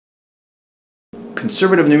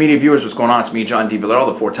Conservative New Media viewers, what's going on? It's me, John D. Villarreal,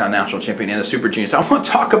 the four-time national champion and the super genius. I want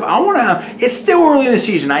to talk about, it's still early in the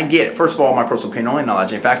season, I get it. First of all, my personal opinion only, not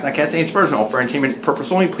allowed any facts, not cast any aspersion, all for entertainment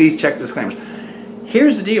purpose only. Please check the disclaimers.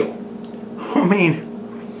 Here's the deal. I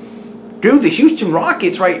mean, dude, the Houston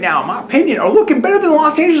Rockets right now, in my opinion, are looking better than the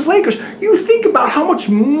Los Angeles Lakers. You think about how much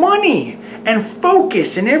money and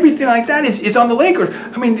focus and everything like that is on the Lakers.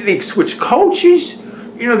 I mean, they've switched coaches.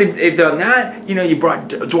 You know, they've done that. You know, you brought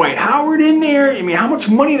Dwight Howard in there. I mean, how much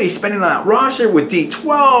money are they spending on that roster with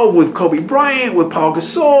D12, with Kobe Bryant, with Paul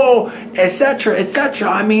Gasol, etc., etc.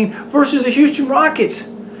 I mean, versus the Houston Rockets.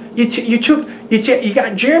 You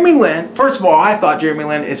got Jeremy Lin. First of all, I thought Jeremy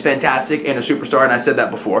Lin is fantastic and a superstar, and I said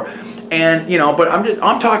that before. And you know, but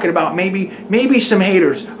I'm talking about maybe some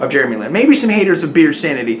haters of Jeremy Lin, maybe some haters of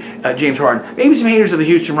Bearsanity, James Harden, maybe some haters of the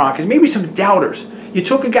Houston Rockets, maybe some doubters. You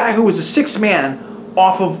took a guy who was a sixth man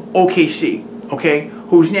off of OKC, okay,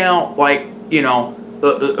 who's now like, you know,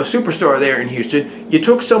 a superstar there in Houston. You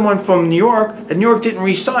took someone from New York, and New York didn't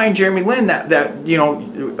re-sign Jeremy Lin that you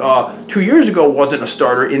know 2 years ago wasn't a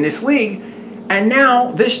starter in this league, and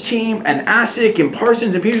now this team and Asic and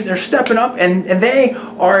Parsons and Peters, they're stepping up and they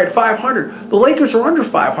are at 500. The Lakers are under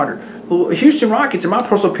 500. The Houston Rockets, in my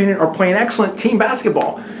personal opinion, are playing excellent team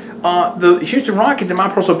basketball. The Houston Rockets, in my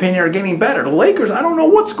personal opinion, are getting better. The Lakers, I don't know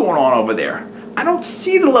what's going on over there. I don't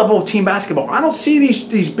see the level of team basketball. I don't see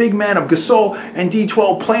these big men of Gasol and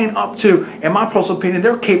D12 playing up to, in my personal opinion,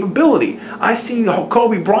 their capability. I see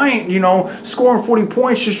Kobe Bryant, you know, scoring 40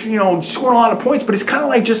 points, just, you know, scoring a lot of points, but it's kind of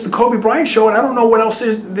like just the Kobe Bryant show, and I don't know what else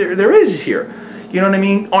there is here. You know what I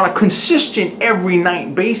mean? On a consistent every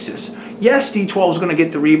night basis. Yes, D12 is going to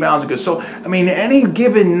get the rebounds and Gasol. I mean, any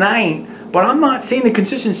given night, but I'm not seeing the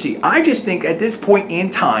consistency. I just think at this point in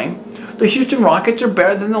time, the Houston Rockets are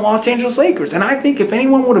better than the Los Angeles Lakers. And I think if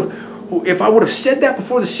anyone if I would have said that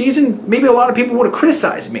before the season, maybe a lot of people would have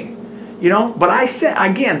criticized me. You know, but I said,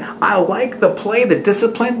 again, I like the play, the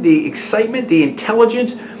discipline, the excitement, the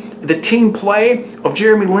intelligence, the team play of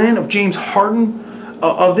Jeremy Lin, of James Harden,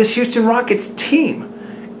 of this Houston Rockets team.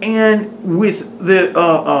 And with the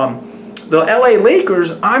LA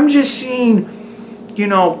Lakers, I'm just seeing, you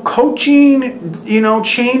know, coaching, you know,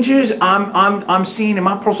 changes. I'm seeing, in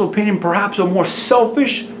my personal opinion, perhaps a more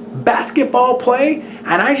selfish basketball play,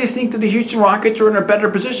 and I just think that the Houston Rockets are in a better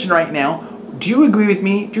position right now. Do you agree with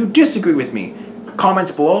me? Do you disagree with me?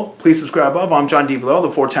 Comments below. Please subscribe above. I'm John D. Villarreal, the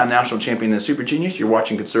four-time national champion and the super genius. You're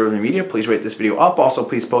watching Conservative Media. Please rate this video up. Also,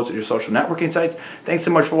 please post it to your social networking sites. Thanks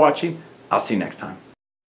so much for watching. I'll see you next time.